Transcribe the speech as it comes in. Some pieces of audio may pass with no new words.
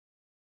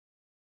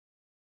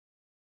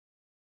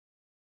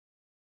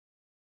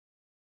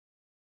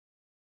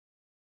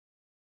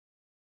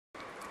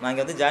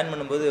நாங்கள் வந்து ஜாயின்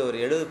பண்ணும்போது ஒரு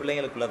 70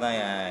 பிள்ளைங்களுக்குள்ளே தான்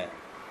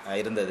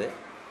இருந்தது.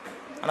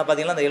 ஆனால்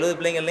பார்த்திங்கன்னா அந்த 70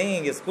 பிள்ளைங்கள்லையும்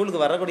இங்கே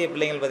ஸ்கூலுக்கு வரக்கூடிய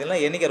பிள்ளைங்கள்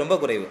பார்த்திங்கன்னா எண்ணிக்கை ரொம்ப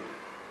குறைவு.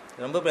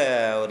 ரொம்ப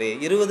ஒரு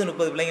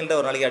 20-30 பிள்ளைங்கள்ட்ட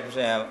ஒரு நாளைக்கு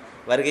அட்மிஷன்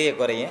வருகையே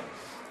குறையும்.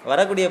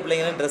 வரக்கூடிய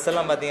பிள்ளைங்களும் ட்ரெஸ்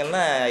எல்லாம்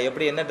பார்த்திங்கன்னா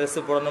எப்படி என்ன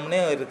ட்ரெஸ்ஸு போடணும்னே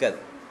இருக்காது.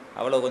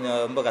 அவ்வளோ கொஞ்சம்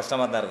ரொம்ப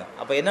கஷ்டமாக தான் இருக்கும்.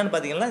 அப்போ என்னென்னு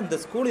பார்த்திங்கன்னா இந்த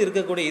ஸ்கூல்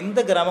இருக்கக்கூடிய இந்த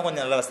கிராமம்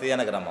கொஞ்சம் நல்ல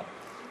வசதியான கிராமம்,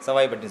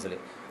 சவாய்பட்டின்னு சொல்லி.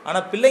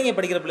 ஆனால் பிள்ளைங்க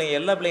படிக்கிற பிள்ளைங்க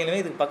எல்லா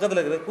பிள்ளைங்களுமே இதுக்கு பக்கத்தில்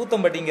இருக்கிற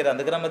கூத்தம்பட்டிங்கிற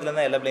அந்த கிராமத்தில்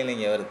தான் எல்லா பிள்ளைங்களும்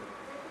இங்கே வருது.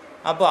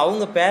 அப்போ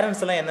அவங்க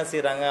பேரண்ட்ஸ் எல்லாம் என்ன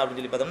செய்கிறாங்க அப்படின்னு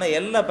சொல்லி பார்த்தோம்னா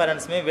எல்லா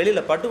பேரண்ட்ஸுமே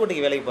வெளியில்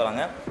பட்டுக்கோட்டைக்கு வேலைக்கு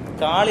போகிறாங்க.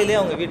 காலையிலே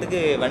அவங்க வீட்டுக்கு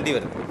வண்டி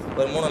வருது,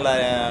 ஒரு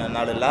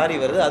 3-4 லாரி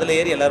வருது, அதில்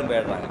ஏறி எல்லோரும்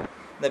போயிடுறாங்க.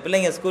 இந்த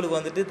பிள்ளைங்க ஸ்கூலுக்கு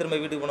வந்துட்டு திரும்ப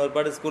வீட்டுக்கு போன ஒரு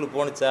பாட்டு ஸ்கூலுக்கு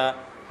போணுச்சா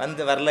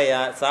வந்து வரலையா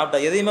சாப்பிட்டா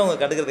எதையுமே அவங்க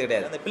கண்டுக்கிறது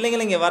கிடையாது. அந்த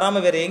பிள்ளைங்களை இங்கே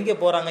வராமல் வேறு எங்கே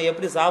போகிறாங்க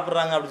எப்படி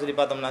சாப்பிட்றாங்க அப்படின்னு சொல்லி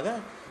பார்த்தோம்னாக்கா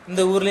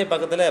இந்த ஊர்லேயே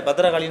பக்கத்தில்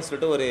பத்திரகாளின்னு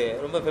சொல்லிட்டு ஒரு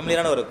ரொம்ப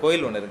ஃபெமிலியரான ஒரு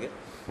கோயில் ஒன்று இருக்குது.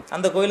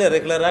 அந்த கோயிலில்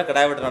ரெகுலராக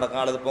கிடாவெட்டு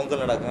நடக்கும் அல்லது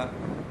பொங்கல் நடக்கும்.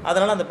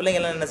 அதனால் அந்த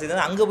பிள்ளைங்கள்லாம் என்ன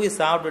செய்யுதுன்னா அங்கே போய்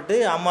சாப்பிட்டுட்டு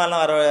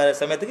அம்மாலாம் வர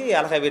சமயத்துக்கு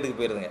அழகாக வீட்டுக்கு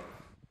போயிடுதுங்க.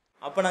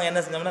 அப்போ நாங்கள்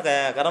என்ன செஞ்சோம்னா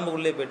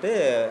கரம்புக்குள்ளே போய்ட்டு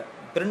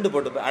பிரிண்ட்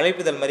போட்டு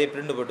அழைப்புதல் மாதிரியே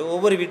பிரிண்ட் போட்டு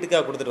ஒவ்வொரு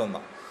வீட்டுக்காக கொடுத்துட்டு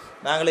வந்தோம்.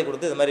 நாங்களே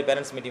கொடுத்து இது மாதிரி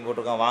பேரண்ட்ஸ் மீட்டிங்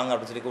போட்டிருக்கோம் வாங்க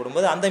அப்படின்னு சொல்லி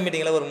கூடும்போது அந்த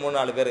மீட்டிங்கில் ஒரு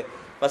 3-4 பேர்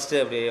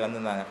ஃபஸ்ட்டு அப்படி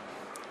வந்திருந்தாங்க.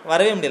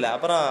 வரவே முடியல.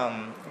 அப்புறம்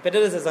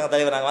பெற்றோர் சங்க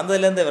தலைவர் நாங்கள்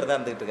வந்ததுலேருந்து இவர் தான்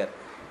இருந்துகிட்டு இருக்கார்.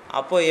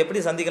 அப்போது எப்படி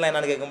சந்திக்கலாம்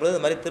என்னன்னு கேட்கும்போது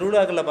இது மாதிரி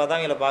திருவிழாக்களில் பார்த்தா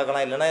அவங்கள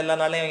பார்க்கலாம், இல்லைனா எல்லா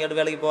நாளையும் அவங்க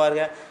வேலைக்கு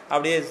போவாங்க,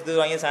 அப்படியே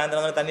சுற்றுவாங்க,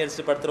 சாயந்தரம் தண்ணி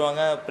அடிச்சுட்டு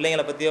படுத்துருவாங்க,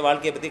 பிள்ளைங்களை பற்றியோ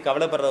வாழ்க்கையை பற்றி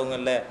கவலைப்படுறவங்க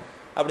இல்லை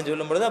அப்படின்னு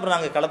சொல்லும்பொழுது அப்புறம்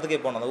நாங்கள் களத்துக்கே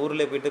போனோம். அந்த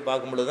ஊரில் போயிட்டு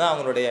பார்க்கும்பொழுது தான்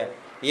அவங்களுடைய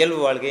இயல்பு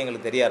வாழ்க்கை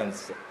எங்களுக்கு தெரிய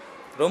ஆரம்பிச்சிச்சு.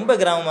 ரொம்ப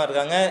கிராமமாக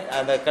இருக்காங்க,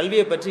 அந்த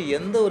கல்வியை பற்றி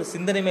எந்த ஒரு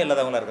சிந்தனையுமே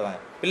இல்லாதவங்களாக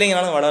இருக்கிறாங்க.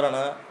 பிள்ளைங்களாலும்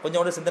வளரணும்,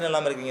 கொஞ்சம் கூட சிந்தனை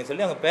இல்லாமல் இருக்கீங்கன்னு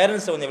சொல்லி அவங்க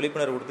பேரண்ட்ஸை கொஞ்சம்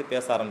விழிப்புணர்வு கொடுத்து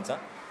பேச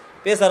ஆரம்பித்தோம்.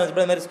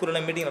 இது மாதிரி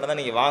ஸ்கூலில் மீட்டிங் நடந்தால்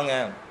நீங்கள் வாங்க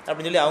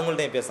அப்படின்னு சொல்லி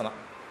அவங்கள்ட்டையும் பேசலாம்.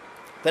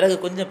 பிறகு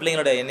கொஞ்சம்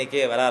பிள்ளைங்களோட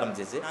எண்ணிக்கையே வர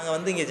ஆரம்பிச்சிச்சு. நாங்கள்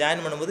வந்து இங்கே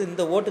ஜாயின் பண்ணும்போது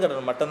இந்த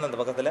ஓட்டுக்கட்டணம் மட்டும்தான், அந்த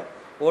பக்கத்தில்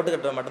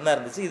ஓட்டுக்கட்டணம் மட்டும்தான்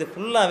இருந்துச்சு. இது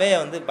ஃபுல்லாகவே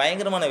வந்து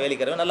பயங்கரமான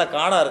வேலிக்கரை, நல்லா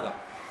காடாக இருக்கும்.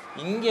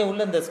 இங்கே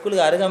உள்ள இந்த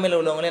ஸ்கூலுக்கு அருகாமையில்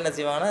உள்ளவங்களே என்ன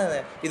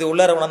செய்வாங்கன்னா இது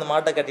உள்ளார கொண்டாந்து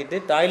மாட்டை கட்டிட்டு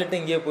டாய்லெட்டு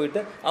இங்கேயே போயிட்டு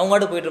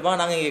அவங்களாட்டு போயிட்டு இருப்பாங்க,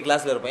 நாங்கள் இங்கே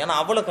கிளாஸில் இருப்போம். ஏன்னா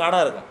அவ்வளோ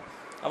காடாக இருக்கும்,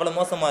 அவ்வளோ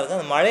மோசமாக இருக்கும்.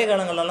 அந்த மழை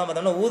காலங்கள்லாம்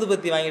பார்த்தோம்னா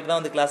ஊதுபத்தி வாங்கிட்டு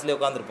தான் வந்து கிளாஸ்லேயே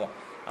உட்காந்துருப்போம்,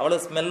 அவ்வளோ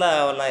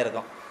ஸ்மெல்லாக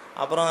இருக்கும்.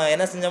 அப்புறம்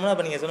என்ன செஞ்சோம்னா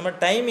இப்போ நீங்கள் சொன்ன மாதிரி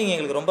டைமிங்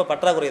எங்களுக்கு ரொம்ப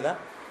பற்றாக்குறை தான்.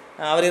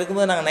 அவர்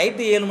இருக்கும்போது நாங்கள்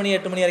நைட்டு 7 மணி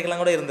 8 மணி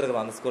வரைக்கும்லாம் கூட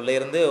இருந்திருக்கிறோம், அந்த ஸ்கூலில்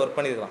இருந்து ஒர்க்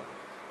பண்ணியிருக்கிறோம்.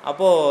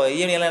 அப்போது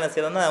ஈவினிங்லாம் என்ன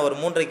செய்யறோம்னா ஒரு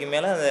 3:30க்கு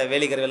மேலே அந்த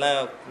வேலிக்கருவெல்லாம்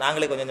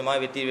நாங்களே கொஞ்சம் கொஞ்சமாக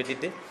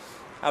வெட்டிட்டு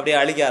அப்படியே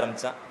அழிக்க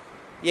ஆரம்பித்தோம்.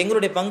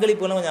 எங்களுடைய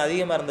பங்களிப்புலாம் கொஞ்சம்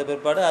அதிகமாக இருந்த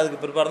பிற்பாடு அதுக்கு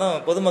பிற்பாடு தான்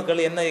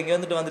பொதுமக்கள் என்ன இங்கே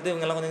வந்துட்டு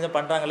இவங்கெல்லாம் கொஞ்சம் கொஞ்சம்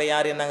பண்ணுறாங்களே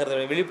யார் என்னங்கிறத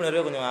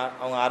விழிப்புணர்வே கொஞ்சம்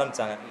அவங்க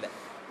ஆரம்பித்தாங்க. இல்லை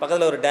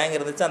பக்கத்தில் ஒரு டேங்க்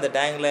இருந்துச்சு, அந்த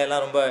டேங்கில்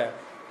எல்லாம் ரொம்ப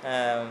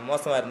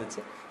மோசமாக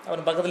இருந்துச்சு.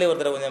 அப்புறம் பக்கத்துலேயே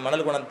ஒருத்தர் கொஞ்சம்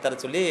மணல் கொண்டாந்து தர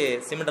சொல்லி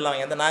சிமெண்டெல்லாம்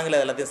வாங்கி வந்து நாங்களே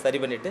எல்லாத்தையும் சரி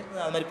பண்ணிவிட்டு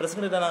அது மாதிரி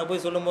பிரசிடென்ட்டை நாங்கள்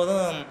போய்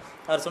சொல்லும்போதும்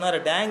அவர் சொன்னார்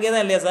டேங்கே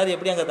தான் இல்லையா சார்,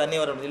 எப்படி அங்கே தண்ணி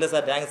வரும்? இல்லை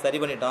சார் டேங்க் சரி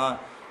பண்ணிட்டோம்,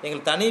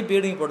 எங்களுக்கு தனி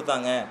பீடிங்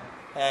கொடுத்தாங்க.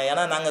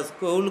 ஏன்னா நாங்கள்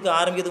ஸ்கூலுக்கு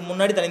ஆரம்பிக்கிறதுக்கு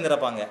முன்னாடி தண்ணி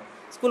திறப்பாங்க,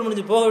 ஸ்கூல்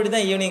முடிஞ்சு போக வேண்டி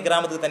தான் ஈவினிங்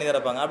கிராமத்துக்கு தண்ணி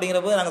திறப்பாங்க.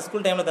 அப்படிங்கிறப்போ நாங்கள்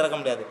ஸ்கூல் டைமில் திறக்க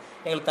முடியாது,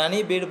 எங்களுக்கு தனி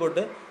பீடு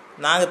போட்டு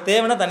நாங்கள்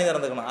தேவைன்னா தண்ணி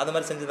திறந்துக்கணும், அது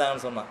மாதிரி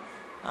செஞ்சுதாங்கன்னு சொன்னோம்.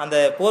 அந்த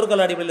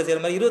போர்க்கால அடிப்படையில்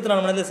செய்கிற மாதிரி 24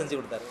 மணி நேரத்தில் செஞ்சு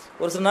கொடுத்தாரு.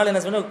 ஒரு சில நாள்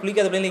என்ன சொன்னால்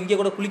குளிக்காத பிள்ளைங்க இங்கே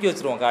கூட குளிக்க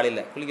வச்சுருவோம், காலையில்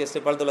குளிக்க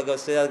வச்சுட்டு பழத்து விளக்க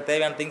வச்சுட்டு அதுக்கு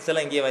தேவையான திங்ஸ்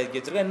எல்லாம் இங்கேயே வாங்கி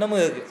வச்சுருக்கோம்,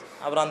 இன்னமும் இருக்குது.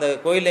 அப்புறம் அந்த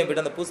கோயிலையும்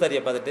போய்ட்டு அந்த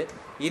பூசாரியை பார்த்துட்டு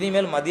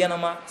இனிமேல்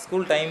மத்தியானமாக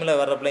ஸ்கூல் டைமில்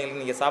வர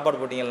பிள்ளைங்களுக்கு நீங்கள் சாப்பாடு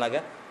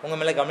போட்டிங்கன்னாக்கா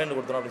உங்கள் மேலே கம்ப்ளைண்ட்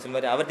கொடுத்துரும் அப்படின்னு சொல்லி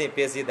மாதிரி அவர்கிட்டையும்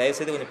பேசி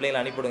தயவுசெய்து கொஞ்சம்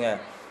பிள்ளைங்களை அனுப்பிவிடுங்க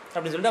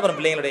அப்படின்னு சொல்லிட்டு அப்புறம்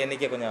பிள்ளைங்களோட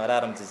எண்ணிக்கை கொஞ்சம் வர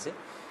ஆரம்பிச்சிச்சு.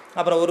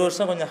 அப்புறம் ஒரு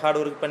வருஷம் கொஞ்சம்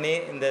ஹார்ட் ஒர்க் பண்ணி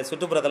இந்த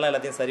சுற்றுப்புறத்தெல்லாம்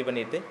எல்லாத்தையும் சரி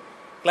பண்ணிவிட்டு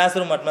கிளாஸ்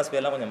ரூம்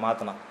அட்மாஸ்பியர்லாம் கொஞ்சம்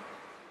மாற்றினோம்.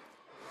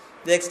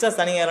 இது எக்ஸ்ட்ரா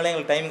சனி நேரம்லாம்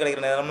எங்களுக்கு டைம்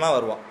கிடைக்கிற நேரம்லாம்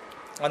வருவோம்,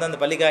 வந்து அந்த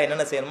பள்ளிக்காக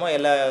என்னென்ன செய்யணுமோ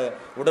எல்லா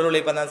உடல்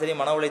உழைப்பாக இருந்தாலும் சரி,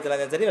 மன உழைப்பாக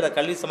இருந்தாலும் சரி, இல்லை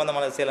கல்வி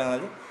சம்மந்தமான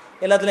செயலாக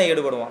எல்லாத்துலையும்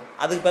ஈடுபடுவோம்.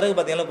 அதுக்கு பிறகு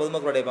பார்த்திங்கன்னா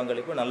பொதுமக்களுடைய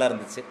பங்களிப்பு நல்லா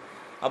இருந்துச்சு.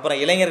 அப்புறம்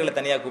இளைஞர்களை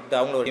தனியாக கூப்பிட்டு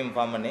அவங்களோட டீம்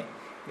ஃபார்ம் பண்ணி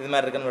இது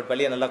மாதிரி இருக்குன்னு ஒரு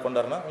பள்ளியை நல்லா கொண்டு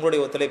வரணும், உங்களுடைய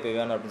ஒத்துழைப்பு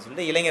வேணும் அப்படின்னு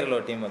சொல்லிட்டு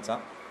இளைஞர்களோட டீம்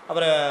வச்சோம்.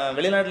 அப்புறம்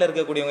வெளிநாட்டில்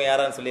இருக்கக்கூடியவங்க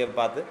யாரான்னு சொல்லி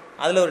பார்த்து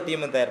அதில் ஒரு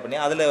டீமை தயார் பண்ணி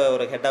அதில்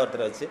ஒரு ஹெட்டாக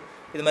ஒருத்தரை வச்சு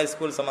இது மாதிரி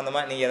ஸ்கூல்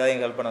சம்மந்தமாக நீங்கள்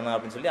எதாவது ஹெல்ப் பண்ணணும்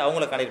அப்படின்னு சொல்லி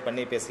அவங்கள கான்டெக்ட்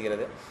பண்ணி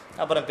பேசிக்கிறது.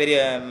 அப்புறம் பெரிய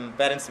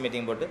பேரண்ட்ஸ்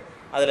மீட்டிங் போட்டு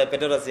அதில்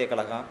பெற்றோர் ஆசிரியர்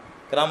கழகம்,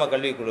 கிராம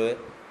கல்விக்குழு,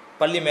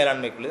 பள்ளி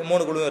மேலாண்மை குழு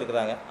 3 குழுவும்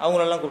இருக்கிறாங்க,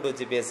 அவங்களெல்லாம் கூப்பிட்டு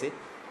வச்சு பேசி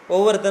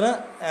ஒவ்வொருத்தரும்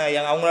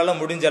அவங்களால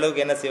முடிஞ்ச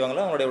அளவுக்கு என்ன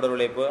செய்வாங்களோ அவங்களுடைய உடல்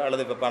உழைப்பு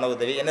அல்லது இப்போ பண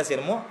உதவி என்ன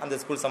செய்யணுமோ அந்த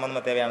ஸ்கூல்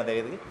சம்மந்தமாக தேவையான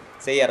தேவைக்கு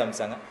செய்ய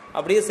ஆரம்பித்தாங்க.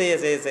 அப்படியே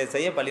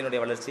செய்ய பள்ளியினுடைய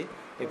வளர்ச்சி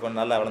இப்போ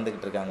நல்லா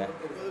வளர்ந்துக்கிட்டு இருக்காங்க.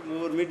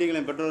 ஒவ்வொரு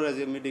மீட்டிங்கில்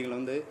பெற்றோர் மீட்டிங்கில்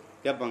வந்து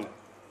கேட்பாங்க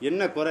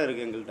என்ன குறை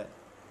இருக்குது எங்கள்கிட்ட,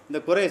 இந்த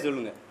குறையை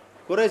சொல்லுங்கள்,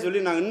 குறையை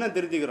சொல்லி நாங்கள் இன்னும்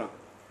திருத்திக்கிறோம்,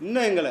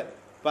 இன்னும் எங்களை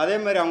இப்போ அதே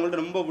மாதிரி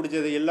அவங்கள்ட்ட ரொம்ப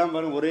பிடிச்சது எல்லாம்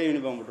பாருங்கள் ஒரே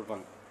யூனிஃபார்ம்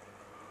போட்டிருப்பாங்க.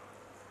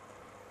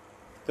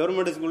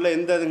 கவர்மெண்ட் ஸ்கூலில்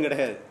எந்த இதுவும்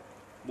கிடையாது,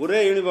 ஒரே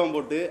யூனிஃபார்ம்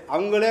போட்டு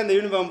அவங்களே அந்த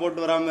யூனிஃபார்ம்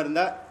போட்டு வராமல்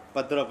இருந்தால்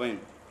 10 ரூபா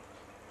ஃபைன்,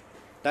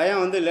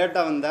 டைம் வந்து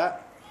லேட்டாக வந்தால்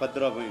 10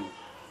 ரூபா ஃபைன்.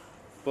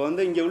 இப்போ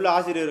வந்து இங்கே உள்ள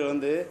ஆசிரியர்கள்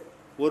வந்து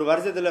ஒரு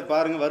வருஷத்தில்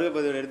பாருங்கள் வருகை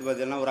பதிவு எடுத்து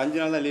பார்த்தீங்கன்னா ஒரு 5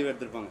 நாள் தான் லீவ்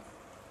எடுத்திருப்பாங்க,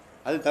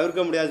 அது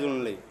தவிர்க்க முடியாத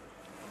சூழ்நிலை.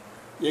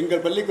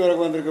 எங்கள்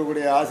பள்ளிக்கு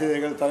வந்திருக்கக்கூடிய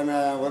ஆசிரியர்கள்,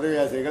 உதவி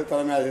ஆசிரியர்கள்,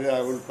 தலைமை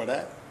ஆசிரியர் உள்பட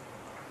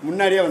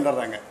முன்னாடியே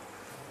வந்துடுறாங்க.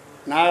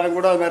 நான்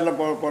கூட அது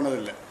மாதிரிலாம்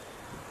போனதில்லை.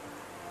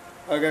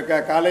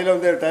 காலையில்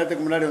வந்து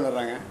டயத்துக்கு முன்னாடி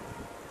வந்துடுறாங்க,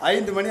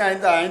 5 மணி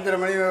 5:30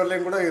 மணி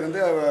வரலையும் கூட இருந்து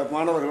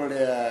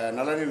மாணவர்களுடைய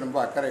நலனில் ரொம்ப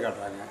அக்கறை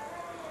காட்டுறாங்க.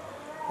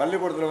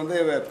 பள்ளிக்கூடத்தில் வந்து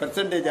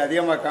பெர்சன்டேஜ்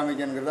அதிகமாக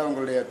காமிக்கணுங்கிறது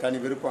அவங்களுடைய தனி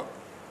விருப்பம்.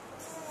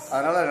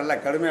 அதனால் நல்லா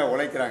கடுமையாக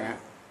உழைக்கிறாங்க.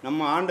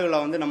 நம்ம ஆண்டுகளை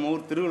வந்து நம்ம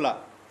ஊர் திருவிழா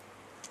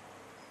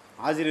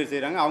ஆசிரியர்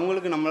செய்கிறாங்க,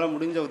 அவங்களுக்கு நம்மளால்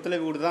முடிஞ்ச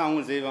ஒத்துழைப்பு கொடுத்து தான்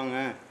அவங்க செய்வாங்க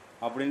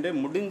அப்படின்ட்டு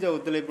முடிஞ்ச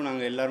ஒத்துழைப்பு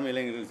நாங்கள் எல்லாருமே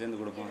இளைஞர்கள் சேர்ந்து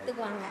கொடுப்போம்.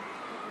 எடுத்துக்குவாங்க.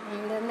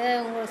 இந்த வந்து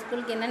உங்கள்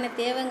ஸ்கூலுக்கு என்னென்ன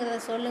தேவைங்கிறத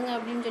சொல்லுங்கள்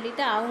அப்படின்னு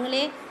சொல்லிட்டு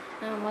அவங்களே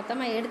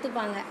மொத்தமாக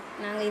எடுத்துப்பாங்க.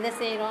 நாங்கள் இதை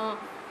செய்கிறோம்,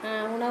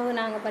 உணவு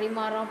நாங்கள்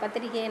பரிமாறுறோம்,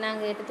 பத்திரிக்கையை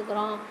நாங்கள்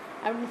எடுத்துக்கிறோம்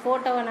அப்படின்னு,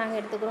 ஃபோட்டோவை நாங்கள்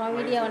எடுத்துக்கிறோம்,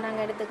 வீடியோவை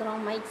நாங்கள்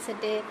எடுத்துக்கிறோம், மைக்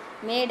செட்டு,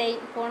 மேடை.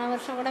 போன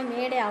வருஷம் கூட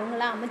மேடை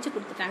அவங்களாம் அமைச்சு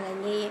கொடுத்துட்டாங்க.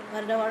 இங்கேயே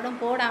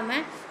வருடம்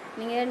போடாமல்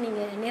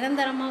நீங்கள்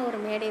நிரந்தரமாக ஒரு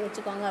மேடை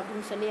வச்சுக்கோங்க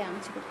அப்படின்னு சொல்லி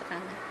அமைச்சு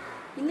கொடுத்துட்டாங்க.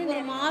 இன்னும்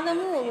ஒரு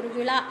மாதமும் ஒரு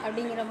விழா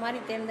அப்படிங்கிற மாதிரி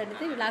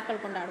தேர்ந்தெடுத்து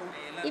விழாக்கள் கொண்டாடுவோம்.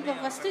 இப்போ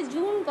ஃபஸ்ட்டு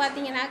ஜூன்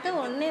பார்த்தீங்கன்னாக்கா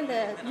இந்த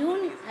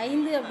ஜூன்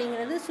 5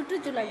 அப்படிங்கிறது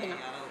சுற்றுச்சூழல்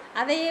தினம்.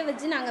 அதையே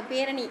வச்சு நாங்கள்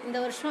பேரணி, இந்த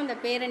வருஷம் அந்த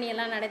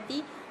பேரணியெல்லாம் நடத்தி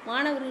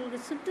மாணவர்களுக்கு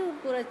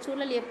சுற்றுப்புற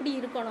சூழல் எப்படி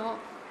இருக்கணும்,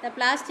 இந்த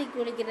பிளாஸ்டிக்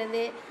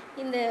ஒழிக்கிறது,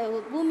 இந்த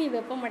பூமி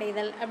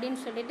வெப்பமடைதல் அப்படின்னு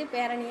சொல்லிட்டு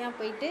பேரணியாக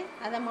போயிட்டு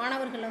அதை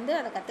மாணவர்கள் வந்து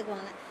அதை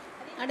கற்றுக்குவாங்க.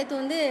 அடுத்து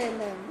வந்து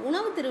இந்த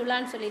உணவு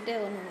திருவிழான்னு சொல்லிட்டு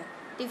ஒன்று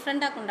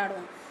டிஃப்ரெண்ட்டாக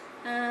கொண்டாடுவோம்.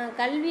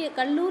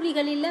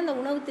 கல்லூரிகளில் இந்த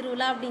உணவு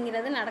திருவிழா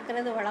அப்படிங்கிறது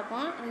நடக்கிறது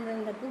வழக்கம்.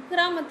 இந்த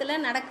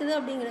குக்கிராமத்தில் நடக்குது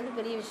அப்படிங்கிறது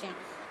பெரிய விஷயம்.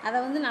 அதை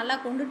வந்து நல்லா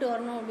கொண்டுட்டு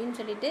வரணும் அப்படின்னு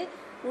சொல்லிட்டு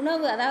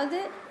உணவு, அதாவது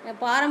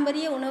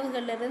பாரம்பரிய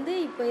உணவுகள்லேருந்து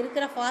இப்போ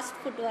இருக்கிற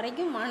ஃபாஸ்ட் ஃபுட்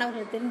வரைக்கும்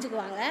மாணவர்கள்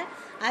தெரிஞ்சுக்குவாங்க.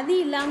 அது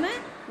இல்லாமல்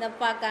இந்த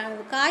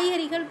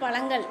காய்கறிகள்,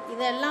 பழங்கள்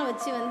இதெல்லாம்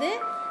வச்சு வந்து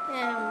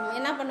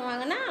என்ன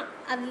பண்ணுவாங்கன்னா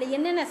அதில்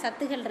என்னென்ன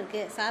சத்துகள்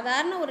இருக்குது,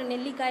 சாதாரண ஒரு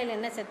நெல்லிக்காயில்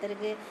என்ன சத்து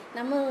இருக்குது,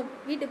 நம்ம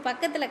வீட்டு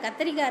பக்கத்தில்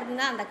கத்திரிக்காய்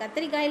இருந்தால் அந்த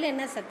கத்திரிக்காயில்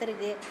என்ன சத்து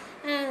இருக்குது,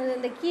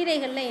 இந்த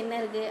கீரைகளில் என்ன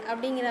இருக்குது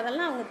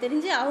அப்படிங்கிறதெல்லாம் அவங்க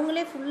தெரிஞ்சு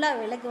அவங்களே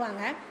ஃபுல்லாக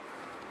விளக்குவாங்க.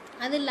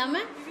 அது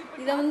இல்லாமல்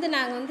இதை வந்து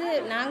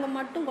நாங்கள்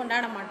மட்டும்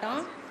கொண்டாட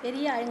மாட்டோம்.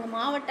 எங்கள்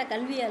மாவட்ட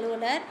கல்வி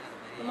அலுவலர்,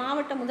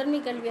 மாவட்ட முதன்மை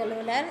கல்வி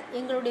அலுவலர்,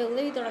 எங்களுடைய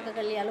உதவி தொடக்க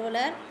கல்வி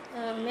அலுவலர்,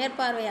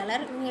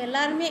 மேற்பார்வையாளர், இவங்க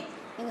எல்லாருமே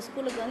எங்கள்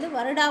ஸ்கூலுக்கு வந்து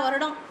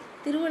வருடம்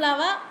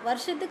திருவிழாவாக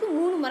வருஷத்துக்கு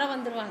 3 முறை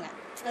வந்துடுவாங்க.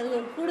 அது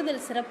ஒரு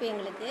கூடுதல் சிறப்பு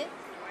எங்களுக்கு.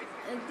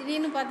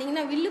 திடீர்னு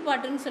பார்த்தீங்கன்னா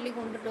வில்லுப்பாட்டுன்னு சொல்லி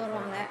கொண்டுட்டு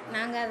வருவாங்க.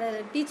 நாங்கள் அதை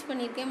டீச்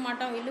பண்ணியிருக்கே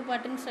மாட்டோம்.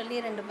 வில்லுப்பாட்டுன்னு சொல்லி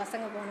 2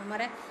 பசங்க போன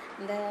முறை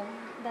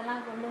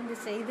இதெல்லாம் கொண்டு வந்து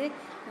செய்து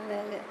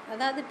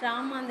அதாவது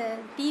ட்ராமா, அந்த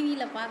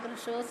டிவியில் பார்க்குற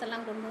ஷோஸ்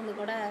எல்லாம் கொண்டு வந்து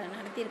கூட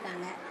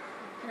நடத்தியிருக்காங்க.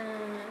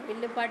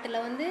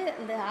 வில்லுப்பாட்டில் வந்து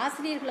இந்த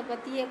ஆசிரியர்களை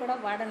பற்றியே கூட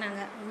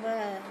பாடினாங்க. ரொம்ப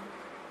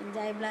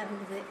என்ஜாயபிளாக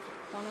இருந்தது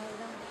போன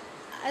வருடம்.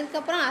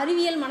 அதுக்கப்புறம்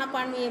அறிவியல்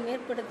மனப்பான்மையை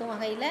மேற்படுத்தும்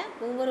வகையில்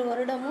ஒவ்வொரு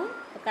வருடமும்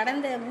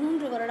கடந்த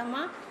 3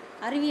 வருடமாக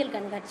அறிவியல்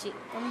கண்காட்சி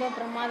ரொம்ப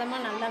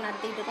பிரமாதமாக நல்லா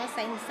நடத்திட்டு இருக்கோம்.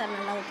 சயின்ஸ் சார்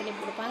நல்லா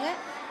ஒத்துழைப்பு கொடுப்பாங்க.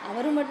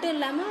 அவர் மட்டும்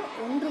இல்லாமல்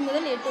 1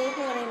 முதல் 8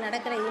 வகுப்பு வரை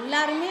நடக்கிற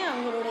எல்லாருமே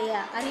அவங்களுடைய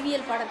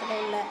அறிவியல்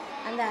பாடத்தில் உள்ள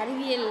அந்த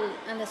அறிவியல்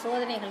அந்த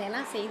சோதனைகளை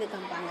எல்லாம் செய்து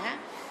காமிப்பாங்க.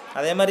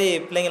 அதே மாதிரி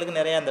பிள்ளைங்களுக்கு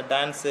நிறையா அந்த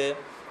டான்ஸு,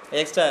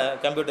 எக்ஸ்ட்ரா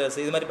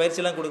கம்ப்யூட்டர்ஸ் இது மாதிரி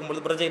பயிற்சியெல்லாம்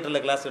கொடுக்கும்பொழுது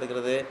ப்ரொஜெக்டரில் கிளாஸ்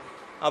எடுக்கிறது,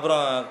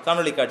 அப்புறம்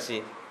காணொலி காட்சி,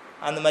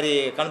 அந்த மாதிரி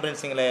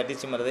கான்ஃபரன்சிங்கில்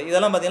டீச்சிங் பண்ணுறது,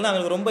 இதெல்லாம் பார்த்திங்கன்னா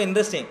அவங்களுக்கு ரொம்ப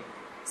இன்ட்ரெஸ்டிங்.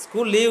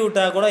 ஸ்கூல் லீவ்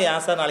விட்டால் கூட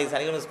ஏன் சார் நாளைக்கு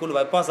சனிக்கிழமை ஸ்கூல்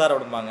வைப்போம் சார்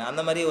அப்படிம்பாங்க.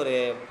 அந்த மாதிரி ஒரு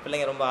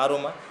பிள்ளைங்க ரொம்ப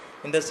ஆர்வமாக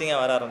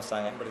இன்ட்ரெஸ்டிங்காக வர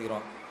ஆரம்பிச்சிட்டாங்க.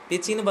 படிக்கிறோம்.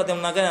 டீச்சிங்னு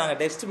பார்த்தோம்னாக்கா நாங்கள்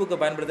டெக்ஸ்ட் புக்கை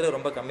பயன்படுத்துறது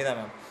ரொம்ப கம்மி தான்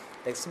மேம்.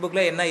 டெக்ஸ்ட்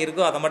புக்கில் என்ன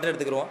இருக்கோ அதை மட்டும்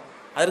எடுத்துக்கிறோம்.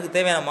 அதற்கு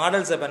தேவையான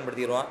மாடல்ஸை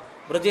பயன்படுத்திக்கிறோம்,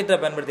 ப்ரொஜெக்டரை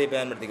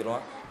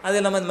பயன்படுத்திக்கிறோம். அது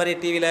இல்லாமல் இந்த மாதிரி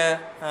டிவியில்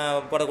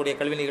போடக்கூடிய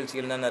கல்வி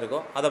நிகழ்ச்சிகள் என்னென்ன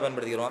இருக்கோ அதை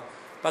பயன்படுத்திக்கிறோம்.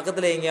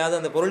 பக்கத்தில் எங்கேயாவது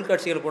அந்த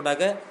பொருட்காட்சிகள்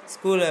போட்டாக்க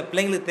ஸ்கூல்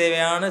பிள்ளைங்களுக்கு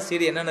தேவையான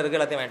CD என்னென்ன இருக்குது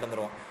எல்லாத்தையும்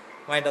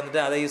வாங்கிட்டு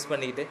வந்துட்டு அதை யூஸ்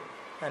பண்ணிக்கிட்டு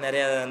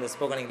நிறையா அந்த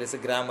ஸ்போக்கன் இங்கிலீஷ்,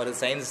 கிராமர்,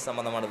 சயின்ஸ்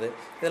சம்மந்தமானது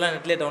இதெல்லாம்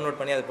நெட்லேயே டவுன்லோட்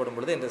பண்ணி அதை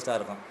போடும்பொழுது இன்ட்ரெஸ்ட்டாக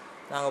இருக்கும்.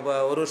 நாங்கள் இப்போ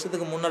ஒரு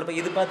வருஷத்துக்கு முன்னாடி இப்போ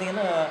இது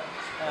பார்த்திங்கன்னா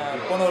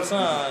போன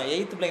வருஷம்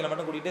 8th பிள்ளைங்களை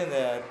மட்டும் கூட்டிகிட்டு இந்த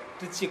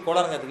திருச்சி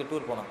கோளாரங்கத்துக்கு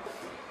டூர் போனோம்.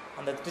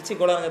 அந்த திருச்சி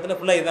கோளாரங்கத்தில்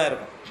ஃபுல்லாக இதாக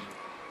இருக்கும்.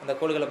 அந்த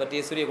கோள்களை பற்றி,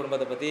 சூரிய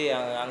குடும்பத்தை பற்றி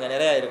அங்கே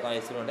நிறையா இருக்கும்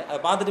எக்ஸ்பிரிமெண்ட். அதை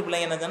பார்த்துட்டு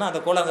பிள்ளைங்க என்ன சொன்னால்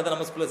அந்த கோளாரங்கத்தை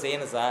நம்ம ஸ்கூலில்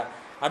செய்யணும் சார்,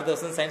 அடுத்த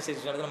வருஷம் சயின்ஸ்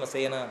எக்ஸ்பிரிமெண்ட் நம்ம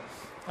செய்யணும்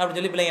அப்படின்னு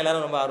சொல்லி பிள்ளைங்க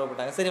எல்லாரும் ரொம்ப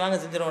ஆர்வப்பட்டாங்க. சரி வாங்க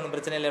செஞ்சிடும், ஒன்றும்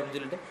பிரச்சனை இல்லை அப்படின்னு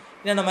சொல்லிட்டு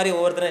என்னென்ன மாதிரி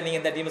ஒவ்வொருத்தரும்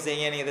நீங்கள் இந்த டீமை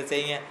செய்யுங்க, நீங்கள் இதை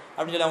செய்யுங்க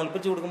அப்படின்னு சொல்லி அவங்களுக்கு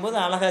பிரித்து கொடுக்கும்போது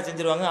அழகாக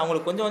செஞ்சுருவாங்க.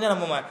 அவங்களுக்கு கொஞ்சம்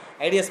நம்ம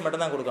ஐடியாஸ்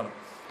மட்டும் தான் கொடுக்கணும்.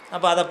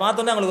 அப்போ அதை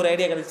பார்த்தோன்னே அவங்களுக்கு ஒரு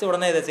ஐடியா கிடச்சி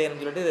உடனே இதை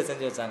செய்யணும்னு சொல்லிட்டு இதை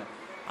செஞ்சு வச்சாங்க.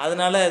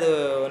 அதனால அது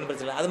ஒன்றும்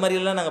பிரச்சனை இல்லை. அது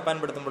மாதிரிலாம் நாங்கள்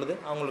பயன்படுத்தும் பொழுது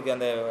அவங்களுக்கு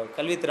அந்த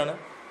கல்வித்திறனை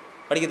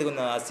படிக்கிறதுக்கு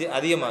கொஞ்சம்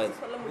அதிகமாகுது.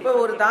 இப்போ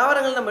ஒரு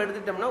தாவரங்கள் நம்ம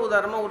எடுத்துட்டோம்னா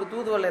உதாரணமாக ஒரு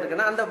தூதுவளை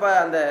இருக்குன்னா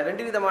அந்த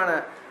 2 விதமான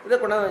இதை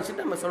கொண்டாந்து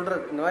வச்சுட்டு நம்ம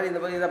சொல்கிறது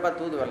இந்த மாதிரி இதைப்பா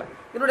தூதுவளை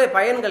இதனுடைய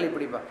பயன்கள்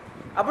இப்படிப்பா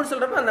அப்படின்னு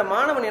சொல்கிறப்ப அந்த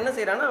மாணவன் என்ன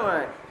செய்கிறான்னா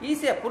அவன்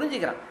ஈஸியாக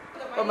புரிஞ்சுக்கிறான்.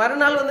 இப்போ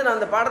மறுநாள் நான்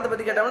அந்த பாடத்தை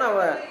பற்றி கேட்டோம்னா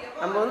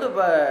நம்ம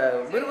இப்போ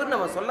விறுவிறு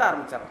நம்ம சொல்ல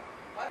ஆரம்பிச்சிடறோம்.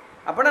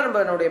 அப்போனா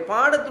நம்மளுடைய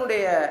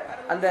பாடத்தினுடைய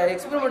அந்த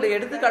எக்ஸ்பெரிமெண்ட்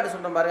எடுத்துக்காட்டு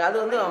சொல்கிறோம் பாருங்க, அது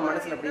அவன்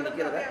மனசில் அப்படி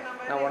நிற்கிறத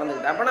நான்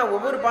உணர்ந்துக்கிட்டேன். அப்போனா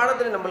ஒவ்வொரு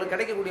பாடத்திலையும் நம்மளுக்கு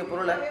கிடைக்கக்கூடிய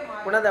பொருளை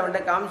கொண்டாந்து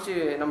அவன்கிட்ட காமிச்சு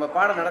நம்ம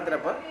பாடம்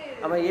நடத்துகிறப்ப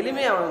அவன்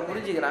எளிமையாக அவன்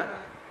புரிஞ்சுக்கிறான்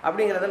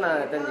அப்படிங்கிறத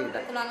நான்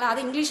தெரிஞ்சுக்கிட்டேன்.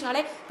 அது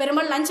இங்கிலீஷ்னாலே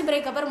பெரும்பாலும் லஞ்ச்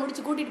பிரேக் அப்புறம்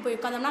முடிச்சு கூட்டிகிட்டு போய்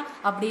உட்காந்தோம்னா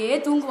அப்படியே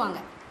தூங்குவாங்க.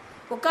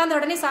 உட்காந்த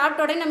உடனே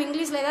சாப்பிட்ட உடனே நம்ம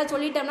இங்கிலீஷில் ஏதாவது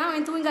சொல்லிட்டோம்னா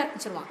அவன் தூங்க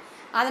ஆரம்பிச்சிருவான்.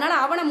 அதனால்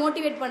அவனை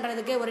மோட்டிவேட்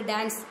பண்ணுறதுக்கு ஒரு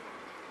டான்ஸ்,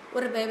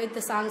 ஒரு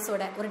வித்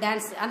சாங்ஸோட ஒரு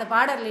டான்ஸ், அந்த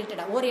பாடம்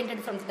ரிலேட்டடாக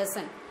ஓரியன்ட் ஃப்ரம்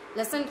லெசன்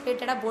லெசன்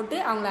ரிலேட்டடாக போட்டு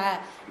அவங்கள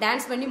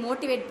டான்ஸ் பண்ணி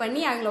மோட்டிவேட்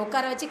பண்ணி அவங்கள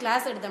உட்கார வச்சு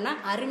கிளாஸ் எடுத்தோம்னா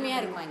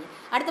அருமையாக இருப்பாங்க.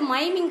 அடுத்து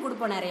மைமிங்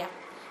கொடுப்போம் நிறையா.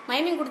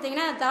 மைமிங்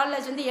கொடுத்தீங்கன்னா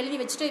தாளில் வந்து எழுதி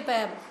வச்சுட்டு இப்போ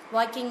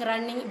வாக்கிங்,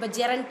 ரன்னிங், இப்போ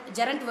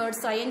ஜெரண்ட்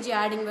வேர்ட்ஸ், ஐஎன்ஜி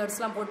ஆடிங்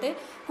வேர்ட்ஸ்லாம் போட்டு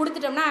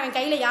கொடுத்துட்டோம்னா அவன்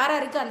கையில்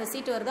யாராருக்கு அந்த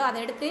சீட்டு வருதோ அதை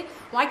எடுத்து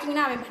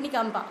வாக்கிங்னா அவன் பண்ணி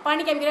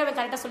காமிக்கிற அவன்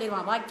கரெக்டாக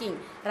சொல்லிடுவான். Walking,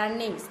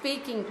 running,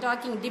 speaking,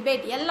 docking,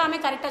 debate எல்லாமே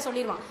கரெக்டாக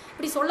சொல்லிடுவான்.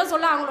 இப்படி சொல்ல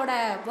சொல்ல அவங்களோட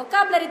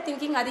வொக்காபுலரி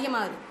திங்கிங்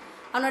அதிகமாகுது.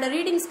 அவனோட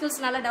ரீடிங்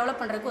ஸ்கில்ஸ் நல்லா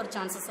டெவலப் பண்ணுறதுக்கு ஒரு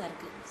சான்சஸாக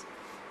இருக்குது.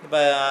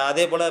 இப்போ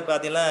அதே போல்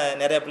பார்த்தீங்கன்னா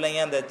நிறைய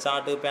பிள்ளைங்க அந்த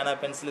சார்ட்டு, பேனா,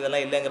 பென்சில்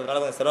இதெல்லாம்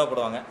இல்லைங்கிறதுனால கொஞ்சம்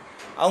சிரமப்படுவாங்க.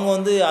 அவங்க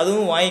வந்து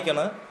அதுவும்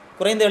வாங்கிக்கணும்,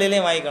 குறைந்த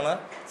விலையிலையும்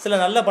வாங்கிக்கணும், சில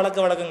நல்ல பழக்க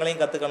வழக்கங்களையும்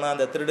கற்றுக்கணும்.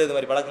 அந்த திருடு இது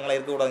மாதிரி பழக்கங்களாம்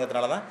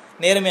இருக்கக்கூடாதுங்கிறதுனால தான்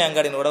நேர்மை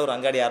அங்காடினோட ஒரு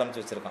அங்காடி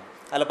ஆரம்பித்து வச்சுருக்கோம்.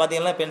 அதில்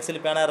பார்த்தீங்கன்னா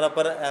பென்சில், பேனா,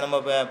 ரப்பர், நம்ம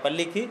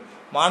பள்ளிக்கு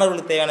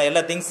மாணவர்களுக்கு தேவையான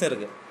எல்லா திங்ஸும்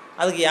இருக்குது.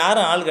 அதுக்கு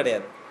யாரும் ஆள்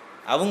கிடையாது.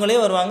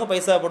 அவங்களே வருவாங்க,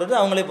 பைசா போட்டுட்டு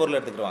அவங்களே பொருள்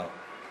எடுத்துக்கிடுவாங்க.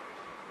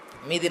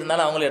 மீதி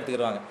இருந்தாலும் அவங்களே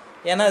எடுத்துக்கிடுவாங்க.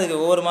 ஏன்னா அதுக்கு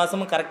ஒவ்வொரு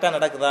மாதமும் கரெக்டாக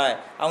நடக்குதா.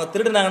 அவங்க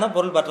திருடுனாங்கன்னா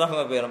பொருள்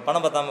பற்றாமல் போயிடும்,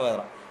 பணம் பற்றாமல்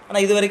போயிடும்.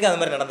 ஆனால் இது வரைக்கும் அது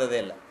மாதிரி நடந்ததே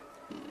இல்லை.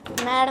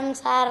 மேடம்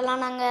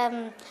சாரெல்லாம் நாங்கள்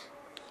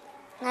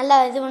நல்லா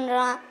இது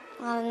பண்ணுறோம்.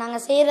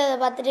 நாங்கள் செய்கிறத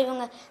பார்த்துட்டு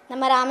இவங்க இந்த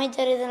மாதிரி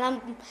அமைச்சர் இதெல்லாம்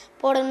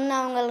போடணும்னு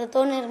அவங்களுக்கு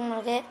தோணிருக்கு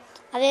நம்மளுக்கு.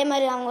 அதே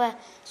மாதிரி அவங்க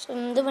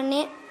இது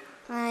பண்ணி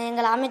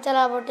எங்களை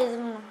அமைச்சராக போட்டு இது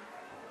பண்ணோம்.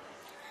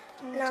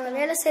 நாங்கள்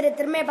வேலை செய்கிற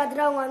திறமையை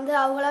பார்த்துட்டு அவங்க வந்து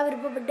அவங்களா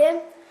விருப்பப்பட்டு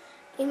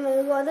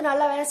இவங்க வந்து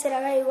நல்லா வேலை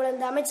செய்கிறாங்க, இவங்களை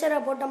இந்த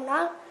அமைச்சராக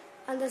போட்டோம்னா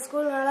அந்த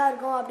ஸ்கூல் நல்லா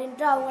இருக்கும்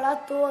அப்படின்ட்டு அவங்களா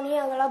தோணி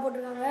அவங்களா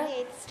போட்டிருக்காங்க.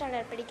 8th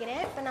ஸ்டாண்டர்ட் படிக்கிறேன்.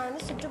 இப்போ நான்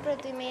வந்து சுற்றுப்புற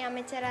தூய்மை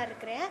அமைச்சராக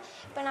இருக்கிறேன்.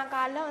 இப்போ நான்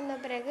காலைல வந்த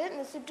பிறகு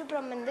இந்த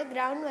சுற்றுப்புறம் வந்து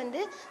கிரவுண்ட்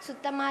வந்து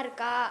சுத்தமாக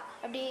இருக்கா,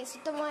 அப்படி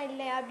சுத்தமாக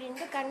இல்லையா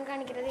அப்படின்ட்டு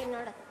கண்காணிக்கிறது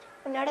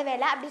என்னோட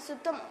வேலை. அப்படி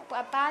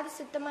பாதி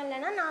சுத்தமாக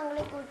இல்லைன்னா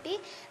நாங்களே கூட்டி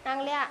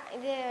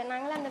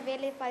நாங்களே அந்த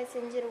வேலையை பாதி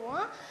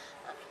செஞ்சுருவோம்.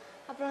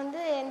 அப்புறம்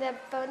வந்து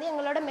இப்போ வந்து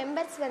எங்களோட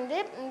மெம்பர்ஸ் வந்து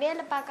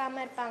வேலை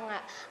பார்க்காம இருப்பாங்க.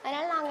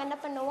 அதனால் நாங்கள் என்ன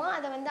பண்ணுவோம்,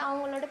 அதை வந்து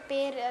அவங்களோட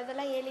பேர்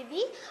அதெல்லாம்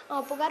எழுதி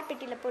புகார்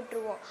பெட்டியில்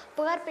போட்டுருவோம்.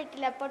 புகார்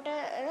பெட்டியில் போட்டு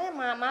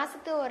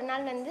மாதத்துக்கு ஒரு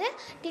நாள் வந்து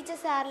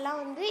டீச்சர்ஸ் யாரெல்லாம்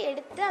வந்து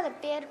எடுத்து அந்த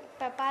பேர்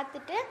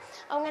பார்த்துட்டு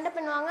அவங்க என்ன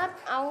பண்ணுவாங்க,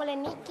 அவங்கள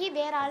நீக்கி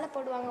வேறு ஆளை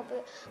போடுவாங்க,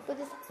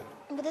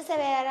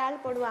 புதுசாக வேறு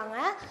ஆள் போடுவாங்க.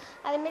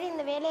 அதுமாரி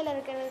இந்த வேலையில்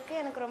இருக்கிறதுக்கு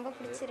எனக்கு ரொம்ப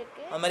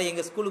பிடிச்சிருக்கு. அது மாதிரி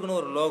எங்கள்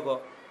ஸ்கூலுக்குன்னு ஒரு லோகோ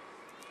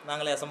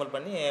நாங்களே அசம்பிள்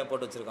பண்ணி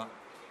போட்டு வச்சுருக்கோம்.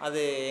 அது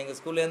எங்கள்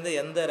ஸ்கூல்லேருந்து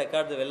எந்த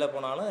ரெக்கார்டு வெளில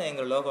போனாலும்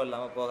எங்கள் லோகோ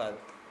இல்லாமல் போகாது.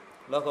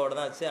 லோகோவோட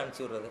தான் வச்சு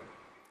அனுப்பிச்சி விட்றது.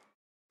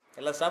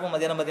 எல்லா ஸ்டாஃபும்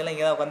மத்தியானம் பார்த்தீங்கன்னா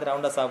இங்கே தான் உட்காந்து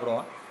ரவுண்டாக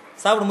சாப்பிடுவோம்.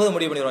 சாப்பிடும்போது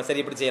முடிவு பண்ணிடுவோம்,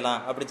 சரி இப்படி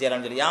செய்யலாம் அப்படி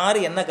செய்யலாம்னு சொல்லி. யார்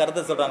என்ன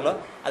கருத்தை சொல்கிறாங்களோ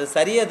அது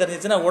சரியாக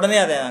தெரிஞ்சிச்சுன்னா உடனே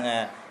அதை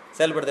நாங்கள்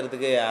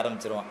செயல்படுத்துறதுக்கு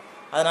ஆரம்பிச்சிருவோம்.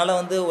 அதனால்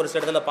வந்து ஒரு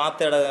சில இடத்துல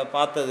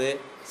பார்த்தது,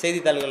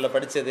 செய்தித்தாள்களில்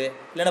படித்தது,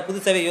 இல்லைன்னா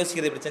புதுசாகவே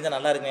யோசிக்கிறது, இப்படி செஞ்சால்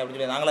நல்லா இருக்குமே அப்படின்னு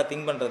சொல்லி நாங்களாக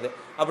திங்க் பண்ணுறது,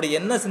 அப்படி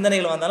என்ன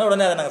சிந்தனைகள் வந்தாலும்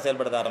உடனே அதை நாங்கள்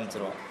செயல்படுத்த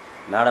ஆரம்பிச்சிருவோம்.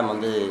 மேடம்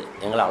வந்து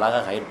எங்களை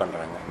அழகாக கைட்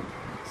பண்ணுறாங்க.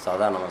 ஸோ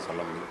அதான் நம்ம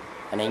சொல்ல முடியும்.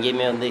 ஏன்னா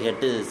எங்கேயுமே வந்து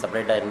ஹெட்டு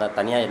செப்பரேட்டாக இருந்தால்,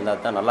 தனியாக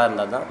இருந்தால் தான், நல்லா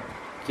இருந்தால் தான்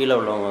கீழே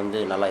உள்ளவங்க வந்து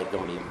நல்லா இருக்க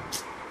முடியும்,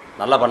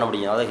 நல்லா பண்ண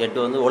முடியும். அதாவது ஹெட்டு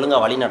வந்து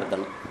ஒழுங்காக வழி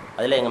நடத்தணும்.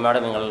 அதில் எங்கள்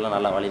மேடம் எங்களெல்லாம்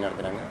நல்லா வழி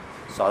நடத்துகிறாங்க.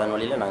 ஸோ அதன்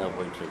வழியில் நாங்கள்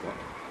போயிட்டுருக்கோம்.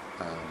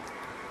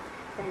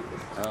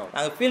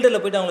 நாங்கள்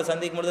ஃபீல்டில் போய்ட்டு அவங்களை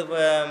சந்திக்கும் பொழுது,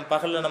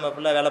 பகலில் நம்ம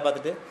ஃபுல்லாக வேலை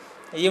பார்த்துட்டு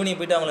ஈவினிங்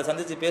போய்ட்டு அவங்கள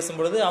சந்தித்து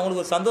பேசும்பொழுது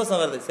அவங்களுக்கு ஒரு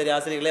சந்தோஷம் வருது. சரி,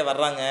 ஆசிரியர்களே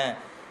வர்றாங்க,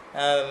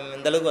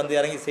 இந்தளவுக்கு வந்து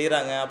இறங்கி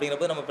செய்கிறாங்க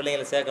அப்படிங்கிறப்போ நம்ம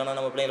பிள்ளைங்களை சேர்க்கணும்,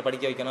 நம்ம பிள்ளைங்களை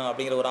படிக்க வைக்கணும்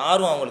அப்படிங்கிற ஒரு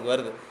ஆர்வம் அவங்களுக்கு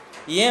வருது.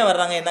 ஏன்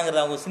வர்றாங்க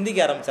என்னங்கிறத அவங்க சிந்திக்க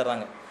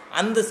ஆரம்பிச்சிடுறாங்க.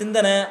 அந்த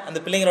சிந்தனை அந்த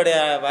பிள்ளைங்களுடைய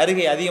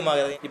வருகை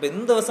அதிகமாகுது. இப்போ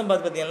இந்த வருஷம்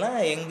பார்த்தீங்கன்னா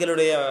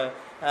எங்களுடைய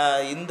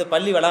இந்த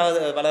பள்ளி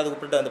வளாகத்துக்கு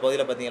உட்பட்ட அந்த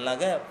பகுதியில்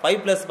பார்த்தீங்கன்னாக்க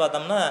 5+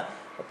 பார்த்தோம்னா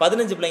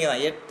 15 பிள்ளைங்க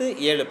தான், 8,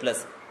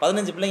 7+,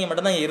 15 பிள்ளைங்க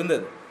மட்டும்தான் இங்கே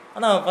இருந்தது.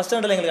 ஆனால் ஃபஸ்ட்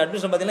ஸ்டாண்டர்டில் எங்களுக்கு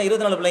அட்மிஷன் பார்த்தீங்கன்னா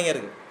 24 பிள்ளைங்க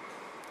இருக்குது.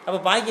 அப்போ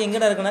பாக்கி எங்கே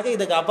இருக்குனாக்கா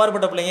இதுக்கு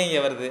அப்பாற்பட்ட பிள்ளைங்க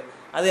இங்கே வருது.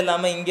 அது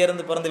இல்லாமல்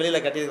இங்கேருந்து பிறந்த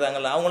வெளியில்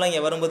கட்டியிருக்காங்கல்ல, அவங்களாம் இங்கே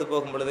வரும்போது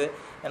போகும்பொழுது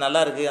நல்லா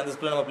இருக்குது, அந்த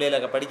ஸ்கூலில் நம்ம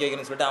பிள்ளைகளை படிக்க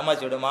வைக்கணும்னு சொல்லிட்டு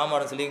அம்மாச்சியோட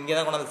மாமாவோட சொல்லி இங்கே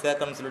தான் கொண்டாந்து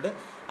சேர்க்கணும்னு சொல்லிட்டு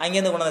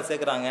அங்கேருந்து கொண்டாந்து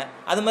சேர்க்குறாங்க.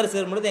 அது மாதிரி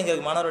சேரும்பொழுது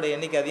எங்களுக்கு மாணவருடைய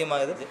எண்ணிக்கை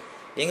அதிகமாகுது.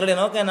 எங்களுடைய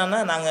நோக்கம் என்னென்னா,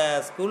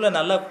 நாங்கள் ஸ்கூலில்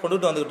நல்லா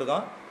கொண்டுட்டு வந்துக்கிட்டு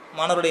இருக்கோம்,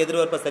 மாணவருடைய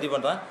எதிர்பார்ப்பை சரி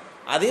பண்ணுறோம்.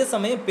 அதே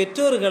சமயம்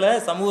பெற்றோர்களை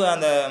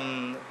அந்த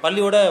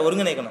பள்ளியோட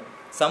ஒருங்கிணைக்கணும்.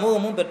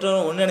 சமூகமும்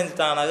பெற்றோரும்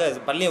ஒருங்கிணைச்சிட்டாங்க,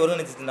 பள்ளியை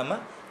ஒருங்கிணைச்சிட்டோம்னா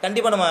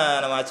கண்டிப்பாக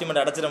நம்ம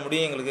அச்சீவ்மெண்ட் அடைச்சிட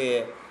முடியும். எங்களுக்கு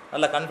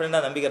நல்லா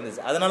கான்ஃபிடென்ட்டாக நம்பிக்கை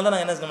இருந்துச்சு. அதனால தான்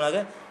நாங்கள் என்ன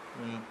சொன்னோம்னாக்க,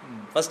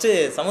 ஃபஸ்ட்டு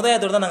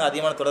சமுதாயத்தோடு தான் நாங்கள்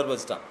அதிகமான தொடர்பு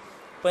வச்சுட்டோம்.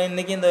 இப்போ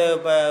இன்றைக்கி இந்த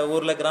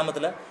ஊரில்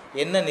கிராமத்தில்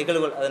என்ன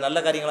நிகழ்வுகள், அது நல்ல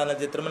காரியங்களாக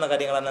இருந்தாலும் சரி, திருமண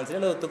காரியங்களாக இருந்தாலும் சரி,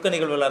 இல்லை துக்க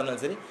நிகழ்வுகளாக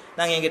இருந்தாலும் சரி,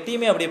 நாங்கள் எங்கள்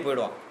டீமே அப்படியே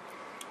போயிடுவோம்.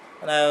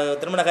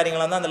 திருமண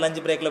காரியங்களாக இருந்தால் அந்த லஞ்ச்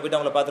பிரேக்கில் போய்ட்டு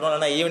அவங்கள பார்த்துருவோம்.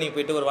 இல்லைனா ஈவினிங்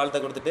போய்ட்டு ஒரு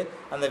வாழ்த்தை கொடுத்துட்டு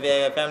அந்த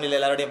ஃபேமிலியில்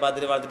எல்லாரோடையும்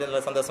பார்த்துட்டு வாழ்த்துட்டு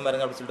நல்லா சந்தோஷமாக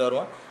இருங்க அப்படின்னு சொல்லிட்டு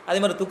வருவோம். அதே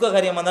மாதிரி துக்க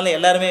காரியமாக இருந்தாலும்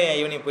எல்லாருமே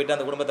ஈவினிங் போய்ட்டு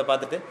அந்த குடும்பத்தை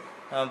பார்த்துட்டு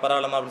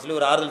பரவாயில்லமா அப்படின்னு சொல்லி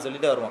ஒரு ஆறுதல்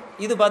சொல்லிட்டு வருவோம்.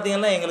 இது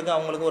பார்த்திங்கன்னா எங்களுக்கு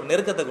அவங்களுக்கு ஒரு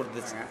நெருக்கத்தை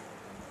கொடுத்துச்சு.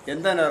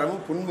 எந்த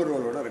நேரமும்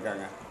புன்முறுவலோடு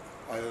இருக்காங்க.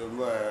 அது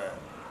ரொம்ப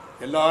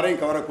எல்லாரையும்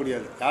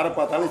கவரக்கூடியது. யாரை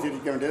பார்த்தாலும்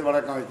சிரிக்க வேண்டியது,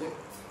 வழக்கம் வச்சு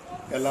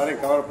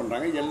எல்லாரையும் கவர்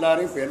பண்ணுறாங்க.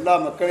 எல்லாரையும் இப்போ எல்லா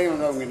மக்களையும்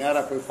வந்து அவங்க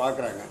நேராக போய்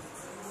பார்க்குறாங்க.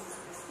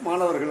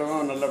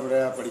 மாணவர்களும்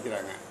நல்லபடியாக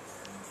படிக்கிறாங்க.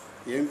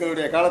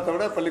 எங்களுடைய காலத்தை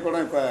விட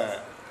பள்ளிக்கூடம் இப்போ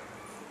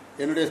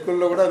என்னுடைய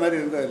ஸ்கூலில் கூட அது மாதிரி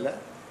இருந்ததில்லை.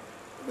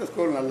 இந்த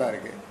ஸ்கூல் நல்லா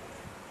இருக்குது.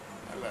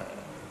 நல்லா